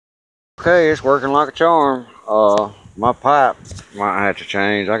Okay, it's working like a charm. My pipe might have to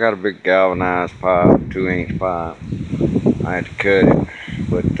change. I got a big galvanized pipe, 2-inch pipe. I had to cut it,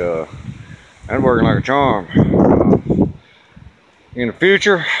 but that's working like a charm. In the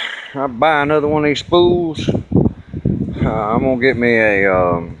future, I'll buy another one of these spools. I'm gonna get me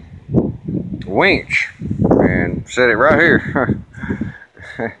a winch and set it right here.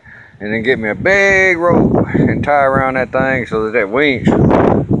 And then get me a big rope and tie around that thing so that winch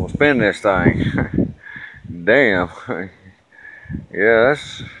will spin this thing. Damn. Yeah,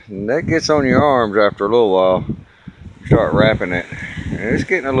 that gets on your arms after a little while. You start wrapping it. And it's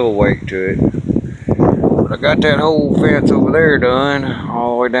getting a little weight to it. But I got that whole fence over there done,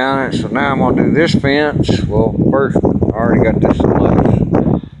 all the way down it. So now I'm gonna do this fence. Well, first, I already got this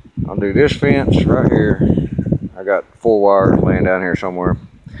loose. I'll do this fence right here. I got 4 wires laying down here somewhere.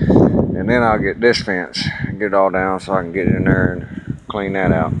 And then I'll get this fence and get it all down so I can get in there and clean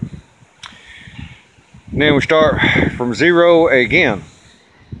that out. And then we start from 0 again.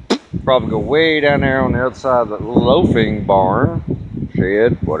 Probably go way down there on the other side of the loafing barn,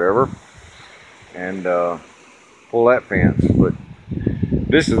 shed, whatever, and pull that fence. But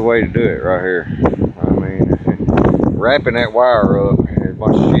this is the way to do it right here. I mean, wrapping that wire up is a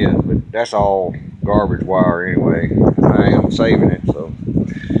bunch of shit, but that's all garbage wire anyway. I am saving it, so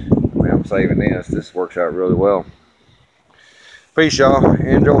I'm saving this. This works out really well. Peace, y'all.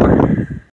 Enjoy.